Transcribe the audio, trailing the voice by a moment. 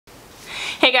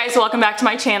Hey guys, welcome back to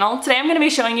my channel. Today I'm going to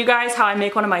be showing you guys how I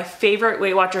make one of my favorite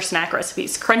Weight Watcher snack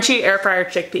recipes, crunchy air fryer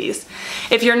chickpeas.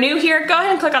 If you're new here, go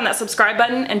ahead and click on that subscribe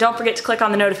button and don't forget to click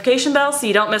on the notification bell so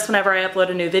you don't miss whenever I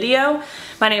upload a new video.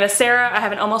 My name is Sarah. I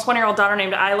have an almost 1-year-old daughter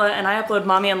named Isla and I upload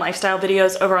mommy and lifestyle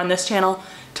videos over on this channel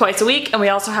twice a week, and we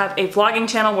also have a vlogging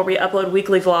channel where we upload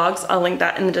weekly vlogs. I'll link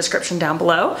that in the description down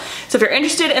below. So if you're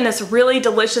interested in this really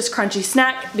delicious crunchy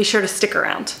snack, be sure to stick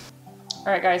around.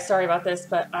 Alright guys, sorry about this,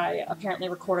 but I apparently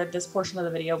recorded this portion of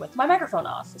the video with my microphone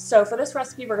off. So for this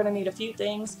recipe, we're going to need a few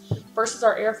things. First is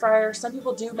our air fryer. Some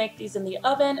people do make these in the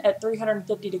oven at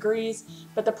 350 degrees,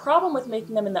 but the problem with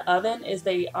making them in the oven is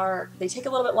they take a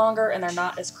little bit longer and they're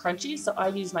not as crunchy, so I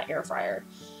use my air fryer.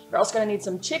 You're also going to need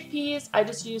some chickpeas. I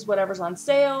just use whatever's on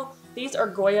sale. These are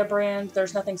Goya brand.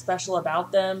 There's nothing special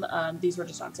about them. These were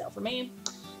just on sale for me.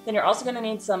 Then you're also going to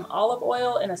need some olive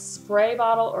oil in a spray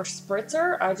bottle or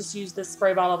spritzer. I just used this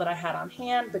spray bottle that I had on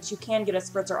hand, but you can get a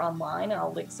spritzer online, and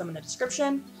I'll link some in the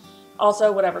description.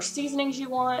 Also, whatever seasonings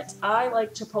you want. I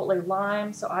like chipotle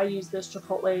lime, so I use this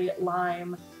chipotle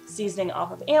lime seasoning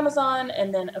off of Amazon,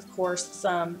 and then of course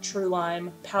some True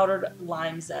Lime powdered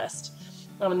lime zest.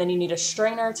 And then you need a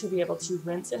strainer to be able to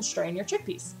rinse and strain your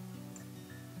chickpeas.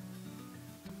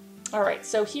 Alright,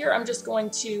 so here I'm just going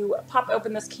to pop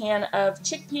open this can of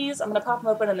chickpeas. I'm going to pop them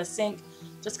open in the sink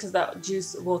just because that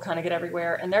juice will kind of get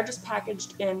everywhere. And they're just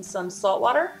packaged in some salt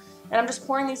water. And I'm just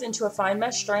pouring these into a fine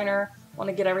mesh strainer. I want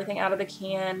to get everything out of the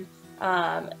can.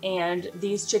 And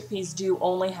these chickpeas do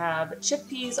only have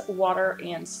chickpeas, water,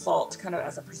 and salt kind of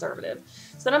as a preservative.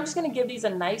 So then I'm just going to give these a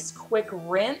nice quick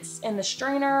rinse in the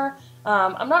strainer.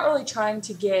 I'm not really trying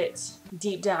to get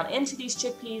deep down into these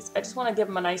chickpeas. I just want to give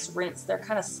them a nice rinse. They're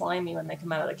kind of slimy when they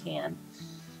come out of the can.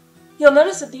 You'll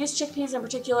notice that these chickpeas in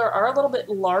particular are a little bit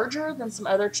larger than some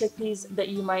other chickpeas that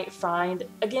you might find.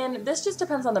 Again, this just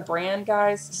depends on the brand,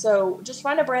 guys. So just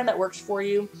find a brand that works for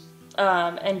you.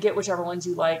 And get whichever ones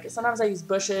you like. Sometimes I use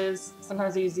Bush's,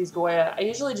 sometimes I use these Goya. I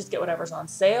usually just get whatever's on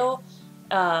sale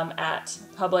at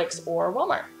Publix or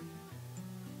Walmart.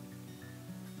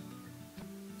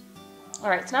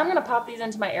 Alright, so now I'm going to pop these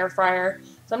into my air fryer.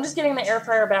 So I'm just getting the air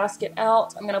fryer basket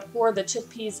out. I'm going to pour the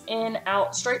chickpeas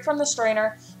out straight from the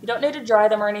strainer. You don't need to dry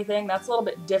them or anything. That's a little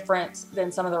bit different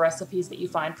than some of the recipes that you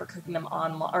find for cooking them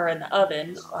or in the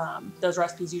oven. Those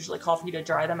recipes usually call for you to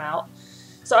dry them out.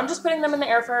 So I'm just putting them in the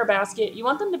air fryer basket. You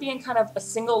want them to be in kind of a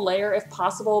single layer if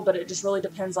possible, but it just really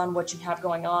depends on what you have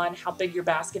going on, how big your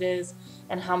basket is,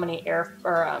 and how many how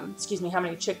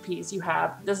many chickpeas you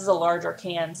have. This is a larger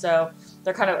can, so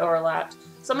they're kind of overlapped.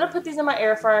 So I'm going to put these in my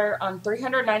air fryer on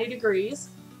 390 degrees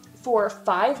for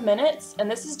 5 minutes, and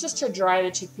this is just to dry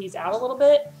the chickpeas out a little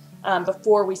bit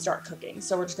before we start cooking.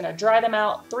 So we're just going to dry them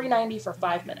out 390 for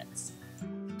 5 minutes.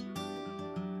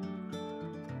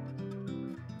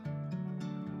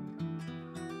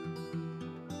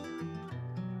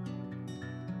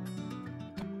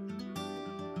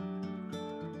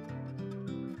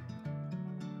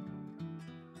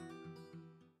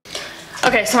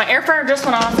 Okay, so my air fryer just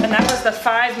went off, and that was the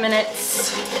 5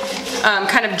 minutes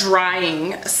kind of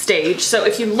drying stage. So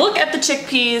if you look at the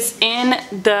chickpeas in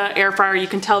the air fryer, you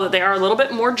can tell that they are a little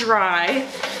bit more dry.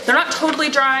 They're not totally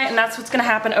dry, and that's what's going to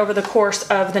happen over the course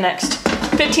of the next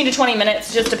 15 to 20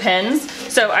 minutes, just depends.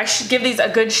 So I should give these a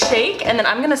good shake, and then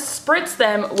I'm going to spritz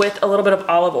them with a little bit of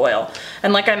olive oil.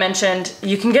 And like I mentioned,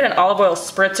 you can get an olive oil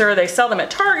spritzer. They sell them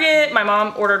at Target. My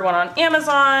mom ordered one on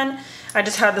Amazon. I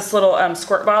just had this little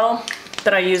squirt bottle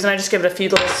that I use, and I just give it a few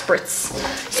little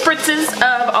spritzes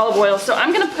of olive oil. So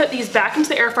I'm gonna put these back into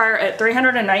the air fryer at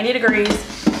 390 degrees.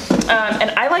 And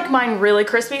I like mine really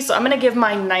crispy, so I'm gonna give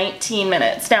mine 19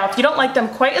 minutes. Now, if you don't like them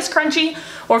quite as crunchy,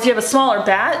 or if you have a smaller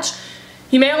batch,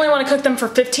 you may only wanna cook them for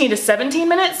 15 to 17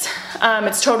 minutes.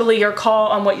 It's totally your call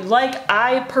on what you like.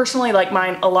 I personally like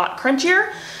mine a lot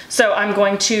crunchier, so I'm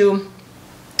going to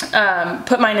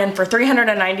put mine in for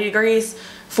 390 degrees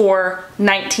for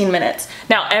 19 minutes.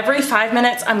 Now every 5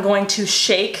 minutes I'm going to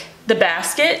shake the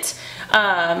basket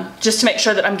just to make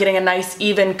sure that I'm getting a nice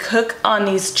even cook on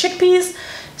these chickpeas.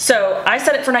 So I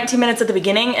set it for 19 minutes at the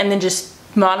beginning and then just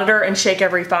monitor and shake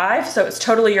every 5, so it's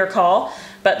totally your call,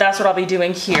 but that's what I'll be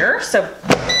doing here. So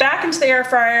back into the air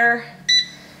fryer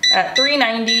at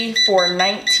 390 for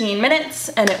 19 minutes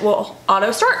and it will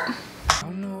auto start. I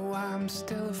don't know why I'm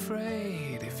still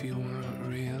afraid. If you weren't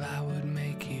real, I would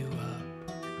make you up.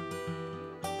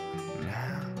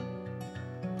 Now,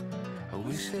 I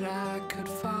wish that I could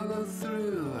follow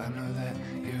through. I know that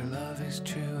your love is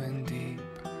true and deep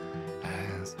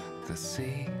as the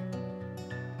sea.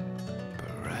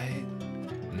 But right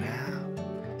now,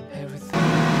 everything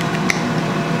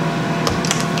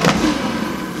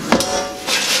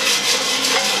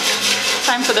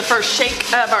for the first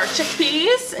shake of our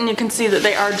chickpeas, and you can see that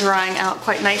they are drying out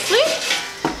quite nicely.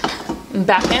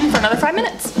 Back in for another 5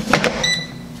 minutes.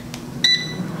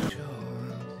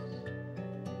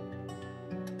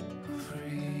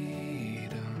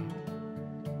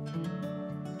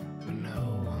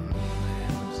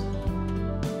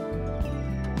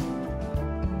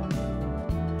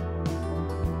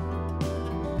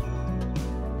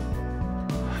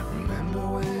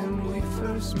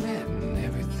 Met and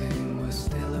everything was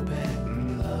still a bet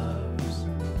in love's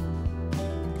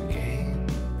game.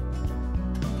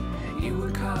 You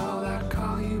would call, I'd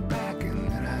call you back, and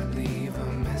then I'd leave a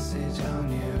message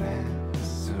on your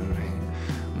answering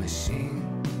machine.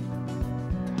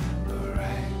 But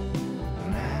right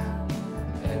now,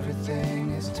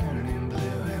 everything is turning blue,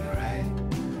 and right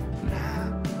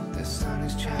now, the sun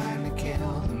is trying to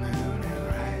kill the moon, and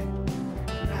right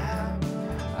now,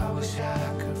 I wish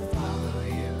I could follow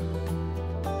you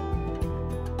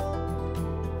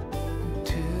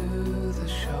to the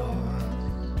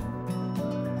shores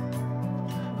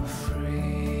of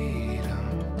freedom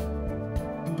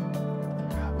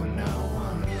where no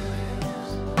one lives.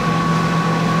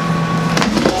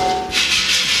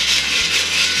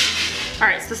 All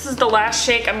right, so this is the last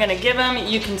shake I'm gonna give them.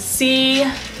 You can see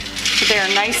that they are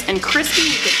nice and crispy.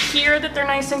 You can hear that they're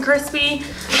nice and crispy,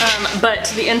 but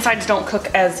the insides don't cook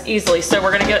as easily. So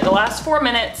we're gonna give it the last 4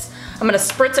 minutes. I'm gonna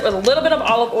spritz it with a little bit of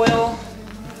olive oil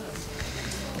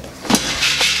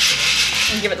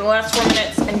and give it the last 4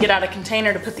 minutes and get out a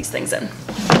container to put these things in.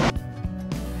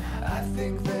 I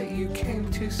think that you came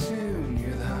too soon.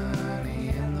 You're the honey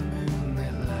in the moon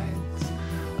that lights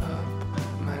up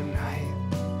my night.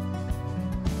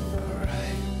 But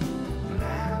right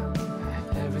now,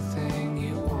 everything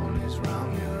you want is wrong,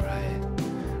 and right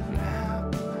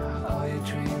now, all your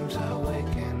dreams are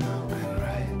waking up, and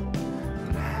right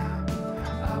now,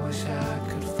 I wish I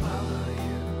could follow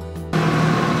you.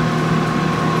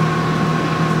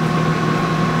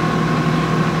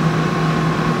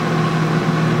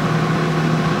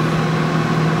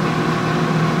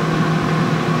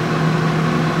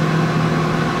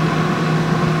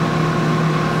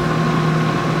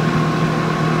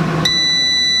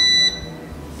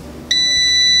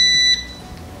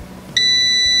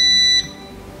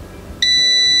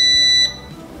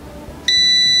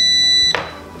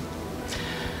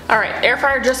 All right, air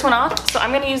fryer just went off, so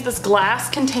I'm gonna use this glass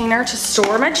container to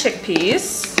store my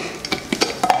chickpeas.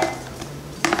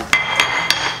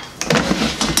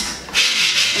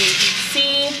 And you can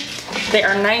see they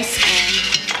are nice and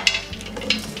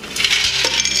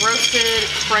roasted,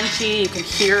 crunchy. You can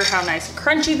hear how nice and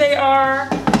crunchy they are.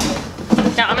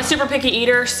 Now, I'm a super picky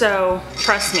eater, so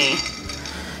trust me,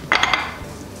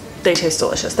 they taste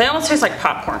delicious. They almost taste like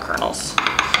popcorn kernels.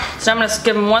 So I'm gonna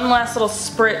give them one last little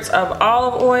spritz of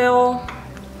olive oil.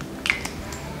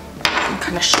 And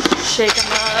kind of shake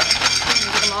them up and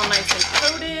get them all nice and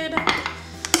coated.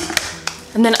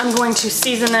 And then I'm going to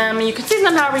season them. You can season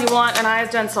them however you want, and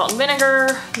I've done salt and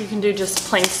vinegar. You can do just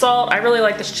plain salt. I really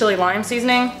like this chili lime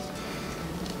seasoning.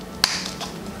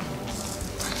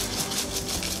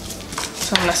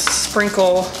 So I'm gonna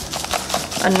sprinkle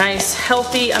a nice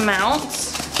healthy amount of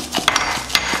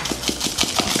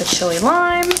the chili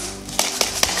lime.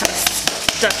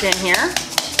 Stuck in here.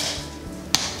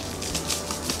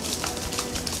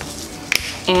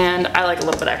 And I like a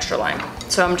little bit extra lime.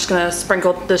 So I'm just gonna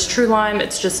sprinkle this true lime.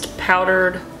 It's just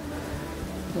powdered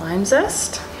lime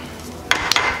zest.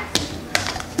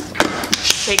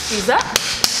 Shake these up.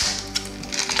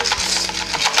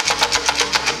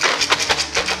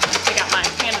 Take out my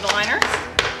candid liners.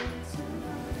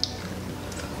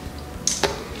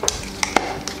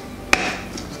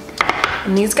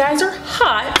 And these guys are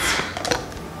hot.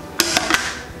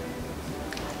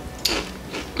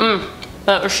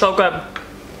 That was so good.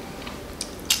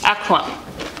 Excellent.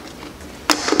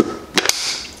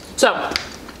 So,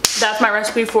 that's my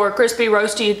recipe for crispy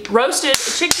roasted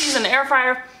chickpeas in the air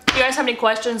fryer. If you guys have any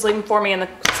questions, leave them for me in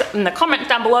the comments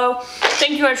down below.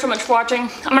 Thank you guys so much for watching.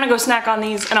 I'm gonna go snack on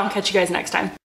these, and I'll catch you guys next time.